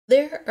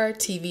There are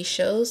TV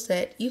shows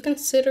that you can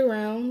sit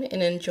around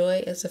and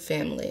enjoy as a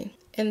family.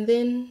 And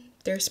then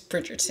there's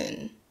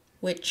Bridgerton,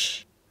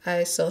 which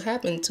I so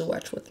happened to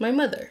watch with my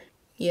mother.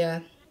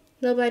 Yeah,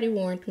 nobody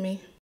warned me.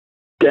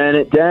 Dan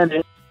it, dan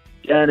it.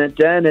 Dan it,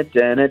 dan it,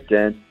 dan it,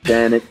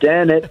 dan it,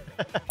 dan it.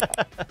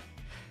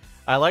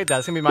 I like that.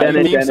 It's going to be my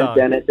new theme song.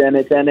 Dan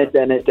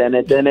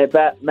it,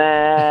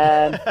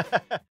 Batman.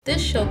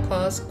 This show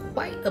caused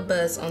quite a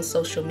buzz on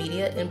social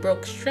media and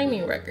broke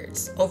streaming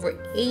records.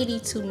 Over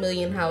 82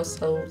 million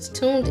households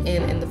tuned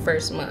in the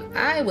first month.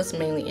 I was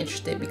mainly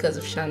interested because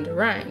of Shonda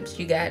Rhimes.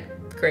 You got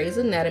Grey's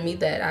Anatomy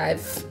that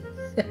I've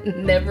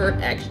never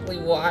actually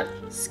watched,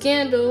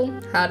 Scandal,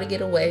 How to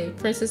Get Away,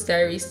 Princess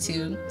Diaries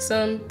 2,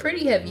 some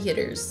pretty heavy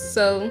hitters.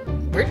 So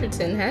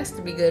Bridgerton has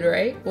to be good,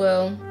 right?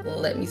 Well,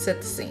 let me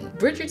set the scene.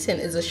 Bridgerton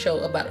is a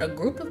show about a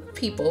group of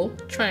people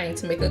trying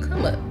to make a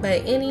come up by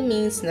any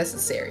means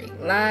necessary.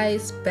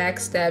 Lies,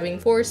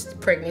 backstabbing, forced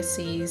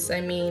pregnancies.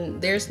 I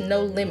mean, there's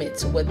no limit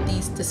to what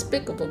these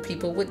despicable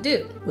people would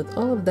do. With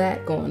all of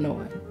that going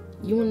on,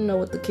 you want to know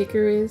what the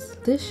kicker is?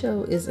 This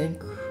show is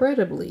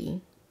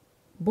incredibly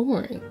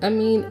boring. I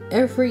mean,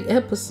 every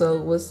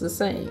episode was the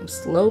same.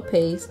 Slow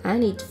pace. I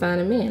need to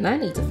find a man. I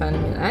need to find a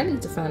man. I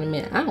need to find a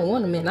man. I don't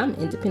want a man. I'm an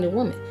independent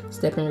woman.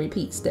 Step and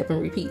repeat. Step and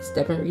repeat.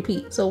 Step and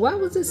repeat. So why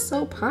was it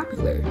so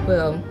popular?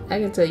 Well, I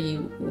can tell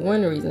you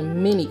one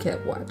reason many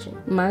kept watching,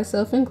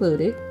 myself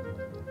included: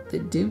 the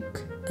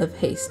Duke of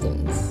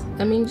Hastings.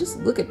 I mean, just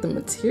look at the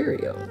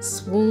material.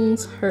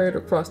 Swoons heard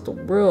across the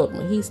world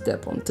when he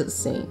stepped onto the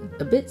scene.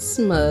 A bit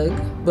smug,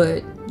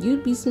 but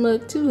you'd be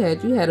smug too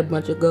had you had a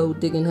bunch of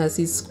gold-digging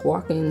hussies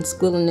squawking and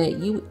squilling at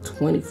you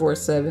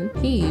 24/7.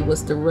 He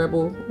was the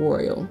rebel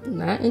royal,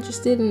 not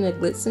interested in the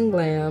glitz and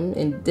glam,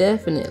 and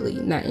definitely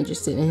not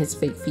interested in his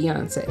fake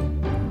fiance,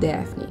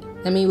 Daphne.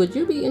 I mean, would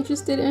you be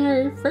interested in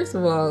her? First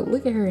of all,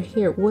 look at her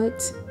hair.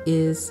 What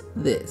is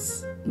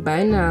this?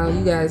 By now,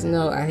 you guys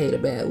know I hate a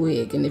bad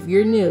wig, and if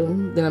you're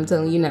new, then I'm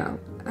telling you now,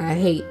 I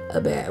hate a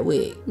bad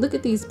wig. Look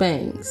at these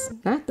bangs,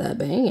 not the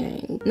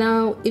bang.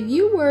 Now, if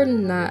you were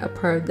not a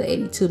part of the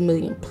 82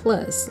 million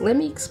plus, let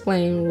me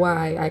explain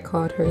why I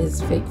called her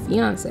his fake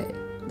fiance.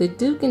 The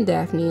Duke and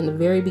Daphne in the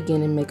very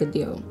beginning make a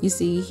deal. You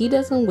see, he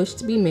doesn't wish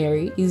to be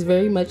married. He's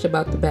very much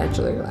about the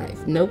bachelor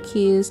life. No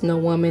kids, no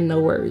woman, no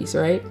worries,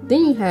 right?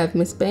 Then you have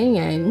Miss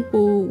Bang,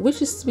 who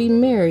wishes to be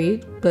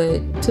married,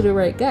 but to the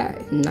right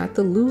guy, not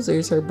the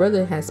losers her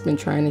brother has been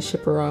trying to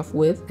ship her off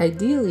with.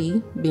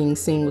 Ideally, being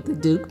seen with the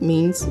Duke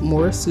means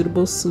more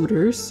suitable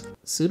suitors.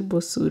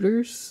 Suitable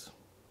suitors?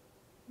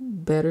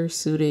 Better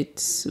suited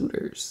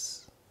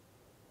suitors.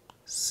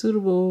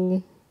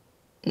 Suitable,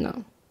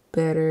 no.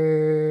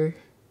 Better...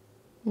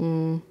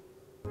 You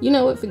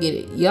know what, forget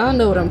it. Y'all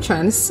know what I'm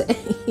trying to say.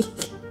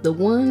 The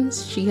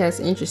ones she has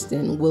interest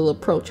in will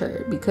approach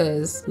her,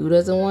 because who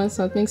doesn't want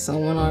something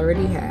someone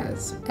already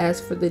has? As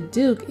for the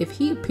Duke, if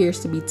he appears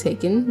to be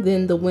taken,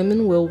 then the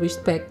women will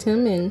respect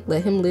him and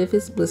let him live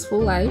his blissful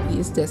life he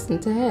is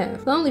destined to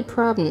have. The only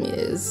problem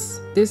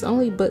is, there's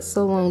only but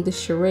so long this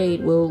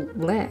charade will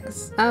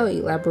last. I'll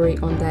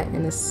elaborate on that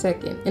in a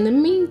second. In the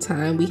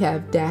meantime, we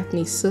have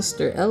Daphne's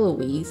sister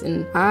Eloise,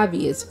 an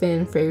obvious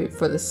fan favorite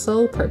for the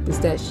sole purpose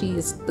that she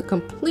is the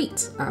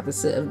complete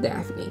opposite of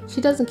Daphne.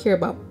 She doesn't care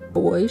about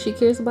boys, she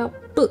cares about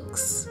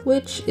books,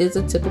 which is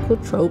a typical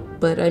trope,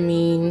 but I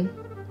mean,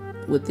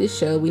 with this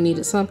show, we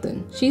needed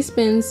something. She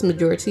spends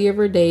majority of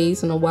her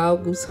days on a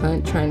wild goose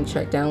hunt trying to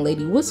track down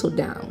Lady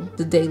Whistledown,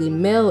 the Daily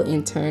Mail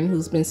intern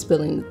who's been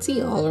spilling the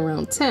tea all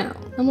around town.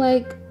 I'm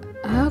like,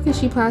 how can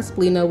she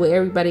possibly know what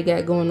everybody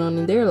got going on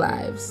in their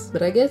lives?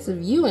 But I guess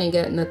if you ain't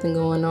got nothing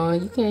going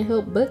on, you can't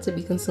help but to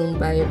be consumed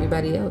by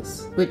everybody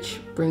else. Which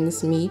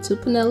brings me to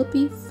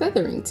Penelope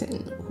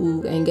Featherington,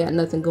 who ain't got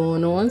nothing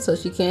going on, so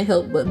she can't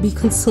help but be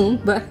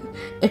consumed by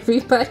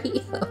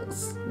everybody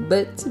else.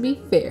 But to be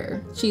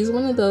fair, she's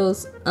one of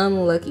those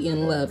unlucky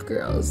in love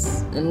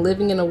girls, and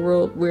living in a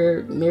world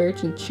where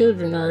marriage and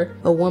children are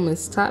a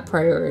woman's top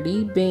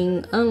priority,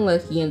 being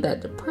unlucky in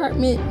that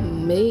department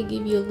may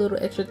give you a little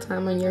extra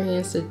time on your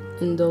hands to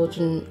indulge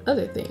in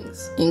other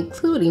things,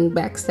 including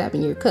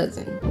backstabbing your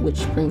cousin,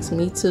 which brings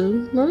me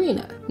to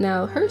Marina.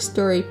 Now, her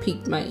story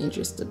piqued my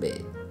interest a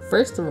bit.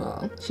 First of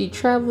all, she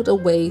traveled a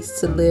ways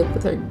to live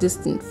with her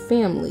distant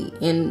family,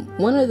 and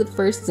one of the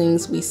first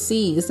things we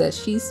see is that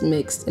she's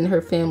mixed and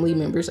her family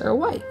members are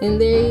white,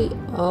 and they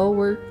all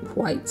were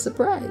quite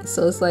surprised.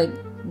 So it's like,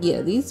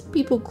 yeah, these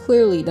people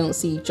clearly don't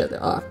see each other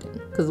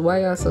often, because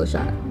why y'all so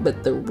shocked?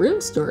 But the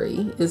real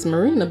story is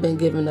Marina been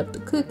giving up the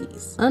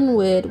cookies,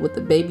 unwed with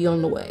a baby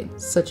on the way.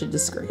 Such a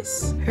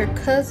disgrace. Her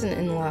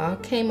cousin-in-law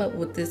came up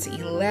with this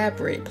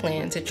elaborate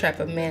plan to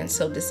trap a man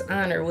so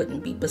dishonor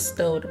wouldn't be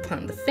bestowed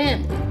upon the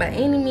family. By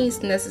any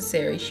means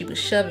necessary, she was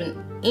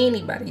shoving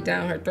anybody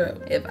down her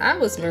throat. If I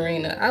was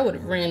Marina, I would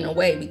have ran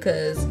away,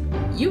 because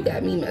You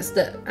got me messed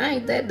up. I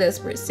ain't that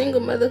desperate.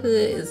 Single motherhood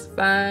is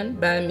fine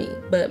by me.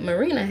 But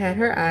Marina had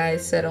her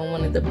eyes set on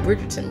one of the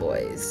Bridgerton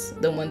boys,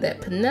 the one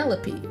that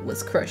Penelope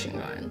was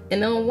crushing on.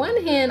 And on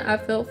one hand, I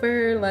felt for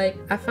her, like,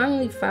 I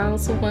finally found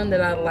someone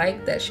that I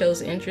like that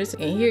shows interest,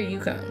 and here you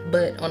come.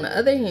 But on the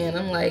other hand,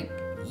 I'm like,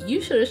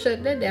 you should have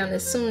shut that down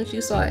as soon as you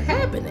saw it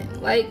happening.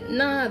 Like,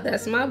 nah,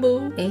 that's my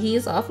boo, and he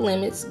is off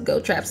limits. Go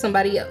trap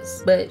somebody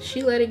else. But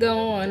she let it go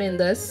on, and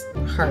thus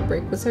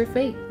heartbreak was her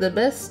fate. The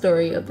best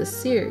story of the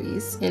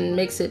series, and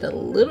makes it a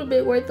little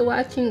bit worth the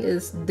watching,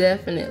 is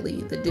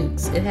definitely the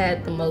Dukes. It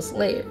had the most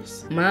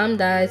layers. Mom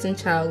dies in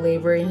child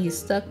labor, and he's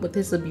stuck with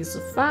his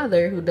abusive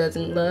father who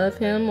doesn't love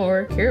him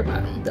or care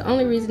about him. The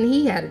only reason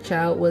he had a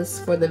child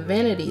was for the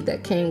vanity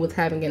that came with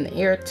having an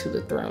heir to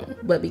the throne.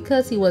 But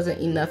because he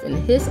wasn't enough in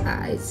his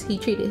eyes, he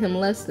treated him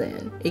less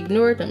than,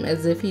 ignored him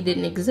as if he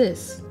didn't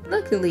exist.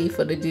 Luckily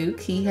for the Duke,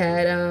 he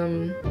had,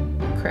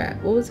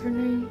 what was her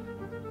name?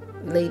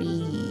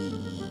 Lady...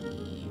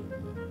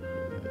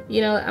 You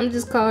know, I'm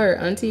just calling her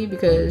Auntie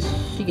because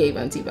she gave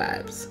Auntie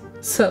vibes.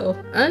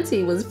 So,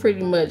 Auntie was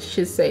pretty much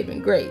his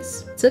saving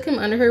grace. Took him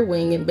under her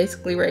wing and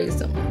basically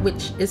raised him,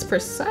 which is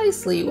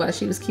precisely why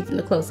she was keeping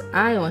a close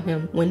eye on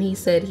him when he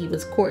said he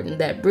was courting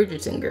that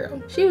Bridgerton girl.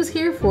 She was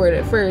here for it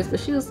at first, but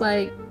she was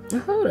like,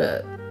 hold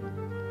up.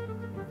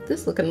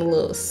 This looking a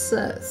little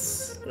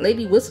sus.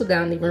 Lady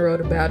Whistledown even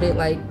wrote about it,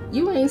 like,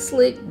 you ain't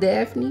slick,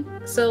 Daphne.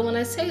 So when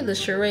I say the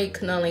charade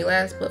can only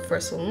last but for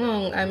so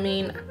long, I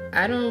mean,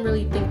 I don't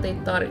really think they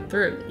thought it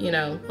through, you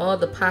know, all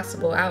the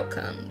possible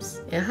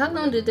outcomes. And how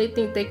long did they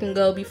think they can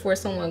go before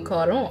someone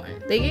caught on?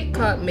 They get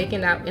caught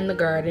making out in the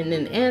garden,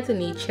 and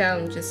Anthony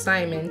challenges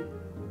Simon,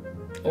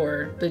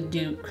 or the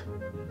Duke,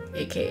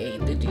 aka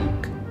the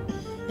Duke,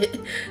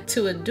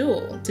 to a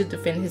duel to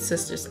defend his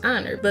sister's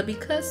honor. But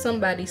because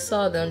somebody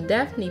saw them,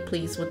 Daphne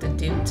pleads with the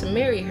Duke to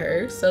marry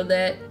her so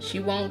that she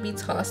won't be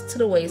tossed to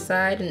the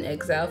wayside and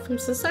exiled from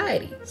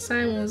society.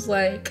 Simon was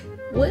like,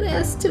 well,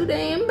 that's too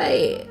damn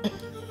bad.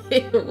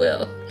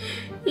 Well,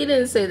 he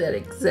didn't say that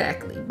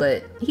exactly,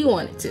 but he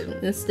wanted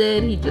to.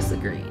 Instead, he just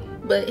agreed.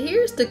 But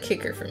here's the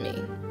kicker for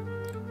me.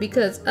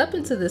 Because up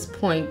until this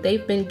point,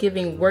 they've been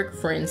giving work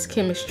friends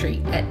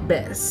chemistry at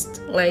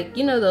best. Like,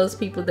 you know those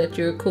people that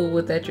you're cool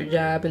with at your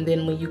job, and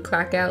then when you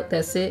clock out,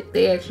 that's it?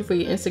 They ask you for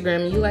your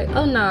Instagram and you're like,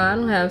 oh nah, I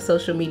don't have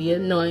social media,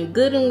 knowing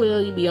good and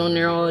well you be on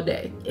there all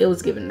day. It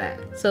was given that.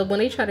 So when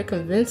they try to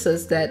convince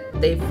us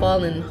that they've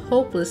fallen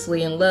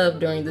hopelessly in love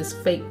during this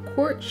fake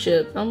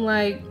courtship, I'm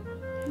like,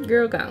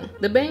 girl gone.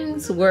 The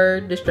bangs were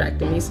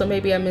distracting me, so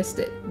maybe I missed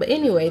it. But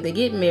anyway, they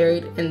get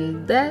married,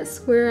 and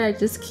that's where I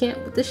just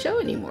can't with the show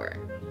anymore.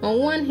 On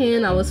one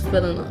hand, I was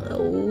feeling a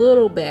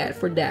little bad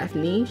for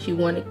Daphne. She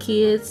wanted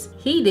kids.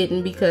 He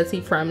didn't because he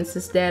promised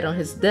his dad on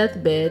his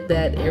deathbed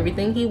that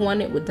everything he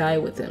wanted would die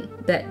with him.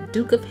 That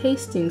Duke of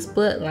Hastings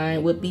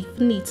bloodline would be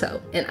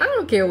finito. And I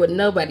don't care what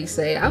nobody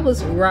say, I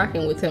was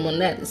rocking with him on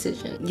that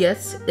decision.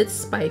 Yes, it's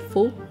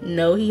spiteful.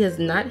 No, he has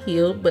not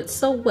healed, but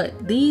so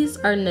what? These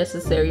are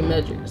necessary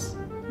measures.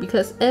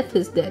 Because F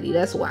his daddy,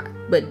 that's why.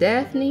 But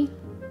Daphne?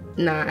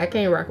 Nah, I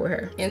can't rock with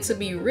her. And to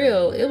be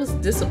real, it was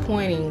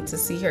disappointing to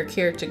see her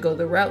character go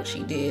the route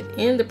she did,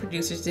 and the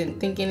producers didn't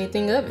think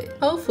anything of it.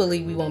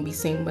 Hopefully we won't be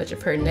seeing much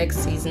of her next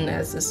season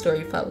as the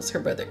story follows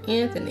her brother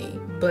Anthony.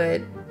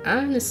 But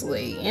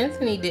honestly,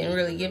 Anthony didn't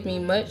really give me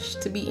much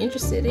to be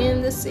interested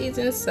in this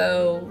season,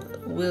 so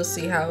we'll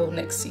see how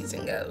next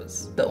season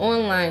goes. The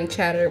online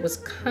chatter was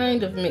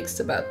kind of mixed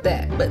about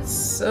that, but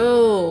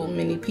so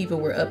many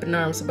people were up in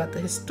arms about the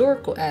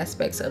historical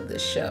aspects of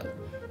this show.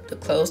 The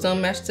clothes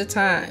don't match the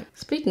time.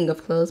 Speaking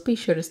of clothes, be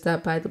sure to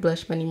stop by the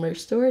Blush Bunny merch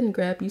store and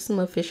grab you some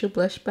official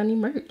Blush Bunny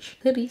merch.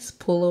 Hoodies,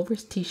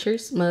 pullovers,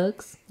 t-shirts,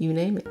 mugs, you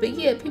name it. But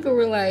yeah, people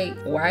were like,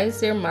 why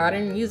is there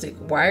modern music?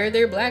 Why are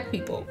there black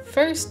people?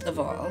 First of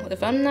all,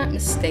 if I'm not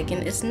mistaken,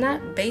 it's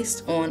not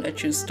based on a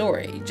true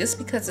story. Just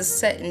because it's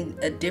set in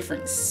a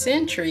different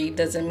century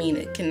doesn't mean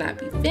it cannot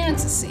be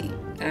fantasy.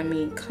 I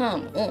mean,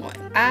 come on.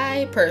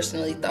 I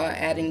personally thought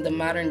adding the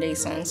modern day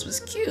songs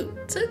was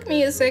cute. Took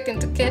me a second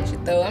to catch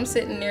it though. I'm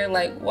sitting there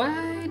like,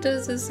 why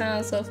does it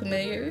sound so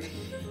familiar?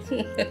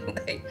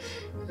 Like,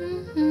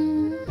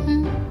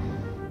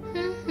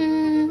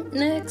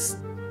 next.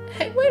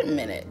 Hey, wait a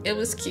minute. It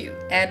was cute.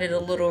 Added a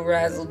little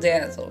razzle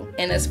dazzle.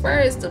 And as far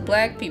as the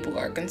black people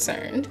are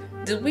concerned,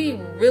 do we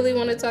really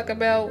want to talk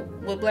about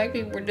what black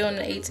people were doing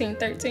in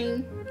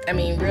 1813? I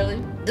mean,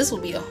 really? This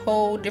would be a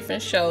whole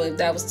different show if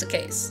that was the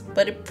case.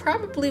 But it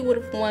probably would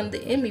have won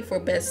the Emmy for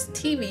Best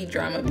TV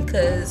Drama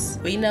because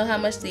we know how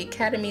much the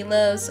Academy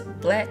loves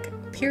black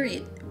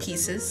period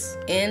pieces.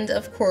 And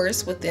of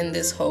course, within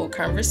this whole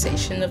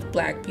conversation of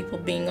black people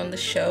being on the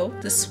show,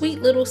 the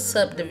sweet little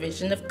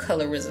subdivision of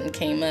colorism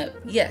came up.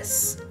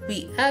 Yes,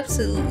 we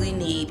absolutely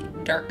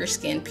need darker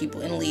skinned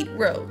people in lead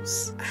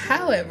roles.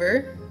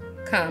 However,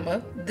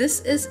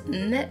 this is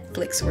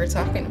Netflix we're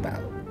talking about.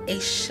 A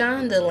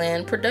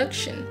Shondaland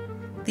production.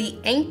 The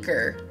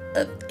anchor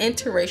of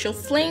interracial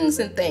flings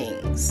and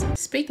things.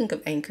 Speaking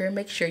of Anchor,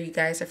 make sure you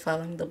guys are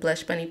following the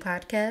Blush Bunny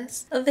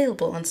podcast,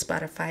 available on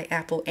Spotify,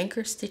 Apple,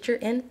 Anchor, Stitcher,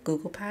 and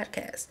Google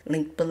Podcasts.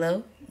 Link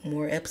below.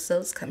 More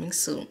episodes coming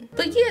soon.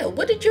 But yeah,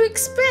 what did you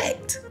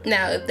expect?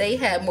 Now, if they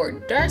had more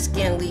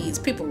dark-skinned leads,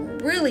 people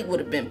really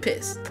would have been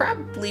pissed.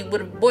 Probably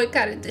would have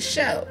boycotted the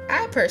show.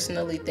 I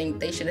personally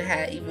think they should have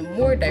had even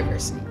more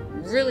diversity.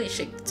 Really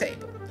shake the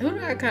table. Who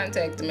do I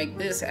contact to make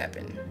this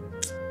happen?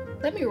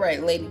 Let me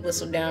write Lady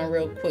Whistle down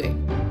real quick.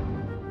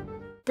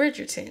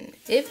 Bridgerton.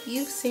 If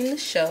you've seen the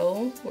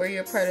show, were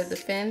you a part of the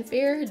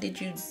fanfare? Did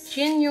you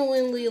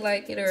genuinely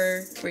like it,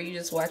 or were you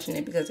just watching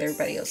it because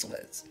everybody else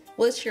was?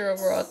 What's your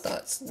overall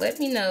thoughts? Let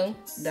me know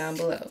down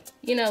below.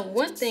 You know,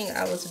 one thing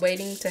I was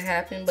waiting to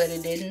happen, but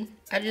it didn't.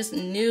 I just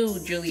knew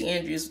Julie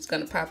Andrews was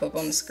gonna pop up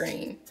on the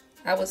screen.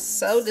 I was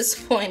so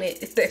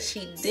disappointed that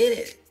she did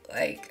it.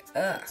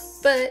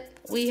 But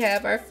we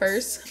have our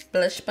first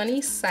Blush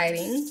Bunny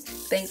sighting.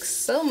 Thanks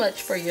so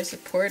much for your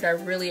support. I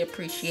really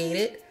appreciate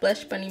it.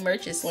 Blush Bunny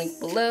merch is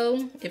linked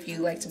below. If you'd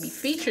like to be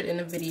featured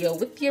in a video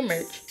with your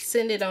merch,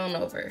 send it on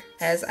over.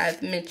 As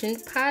I've mentioned,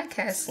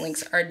 podcast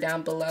links are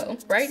down below.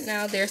 Right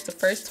now, there's the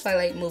first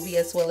Twilight movie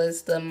as well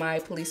as the My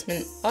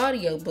Policeman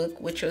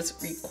audiobook, which was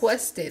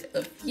requested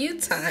a few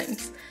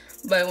times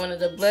by one of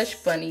the Blush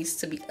Bunnies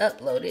to be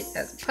uploaded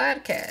as a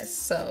podcast.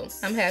 So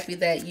I'm happy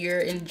that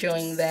you're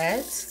enjoying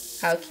that.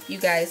 I'll keep you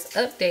guys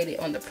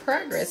updated on the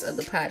progress of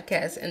the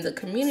podcast in the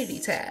community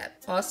tab,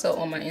 also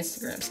on my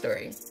Instagram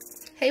story.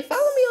 Hey,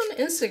 follow me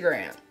on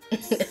Instagram.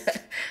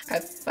 I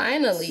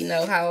finally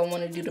know how I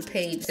want to do the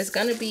page. It's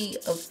going to be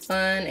a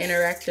fun,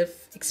 interactive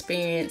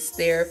experience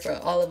there for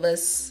all of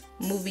us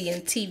movie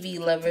and TV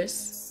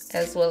lovers,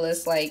 as well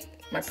as like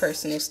my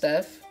personal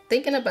stuff.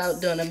 Thinking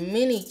about doing a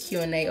mini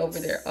Q&A over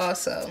there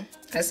also.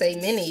 I say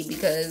mini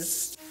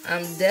because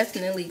I'm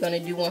definitely going to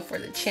do one for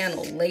the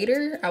channel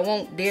later. I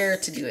won't dare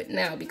to do it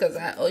now because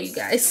I owe you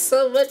guys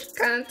so much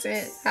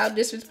content. How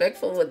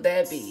disrespectful would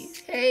that be?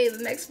 Hey,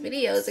 the next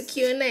video is a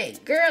Q&A.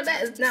 Girl,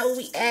 that is not what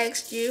we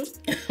asked you.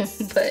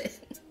 But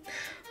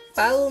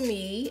follow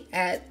me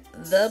at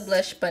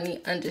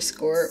 @theblushbunny_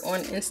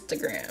 on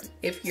Instagram.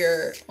 If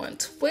you're on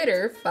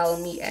Twitter, follow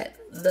me at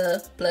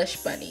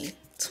 @theblushbunny.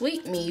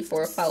 Tweet me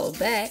for a follow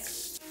back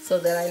so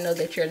that I know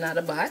that you're not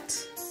a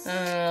bot.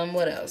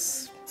 What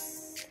else?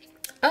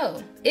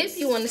 Oh, if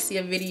you want to see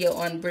a video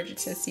on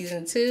Bridgerton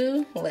Season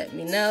 2, let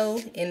me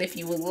know. And if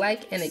you would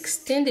like an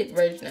extended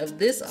version of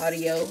this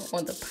audio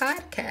on the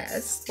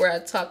podcast, where I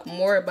talk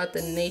more about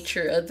the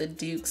nature of the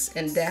Duke's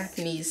and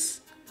Daphne's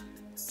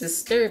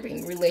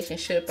disturbing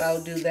relationship, I'll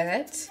do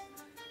that.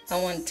 I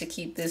wanted to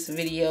keep this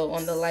video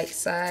on the light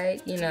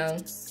side, you know,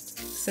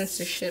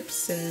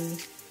 censorships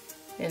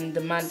and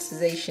the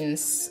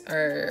monetizations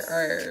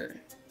are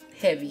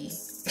heavy.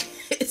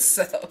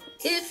 So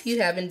if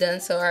you haven't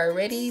done so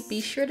already, be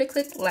sure to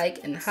click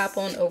like and hop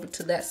on over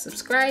to that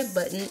subscribe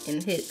button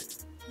and hit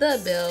the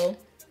bell.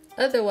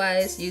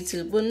 Otherwise,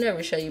 YouTube will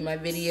never show you my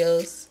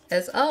videos.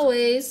 As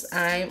always,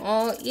 I'm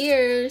all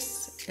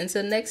ears.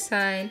 Until next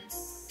time,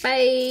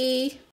 bye.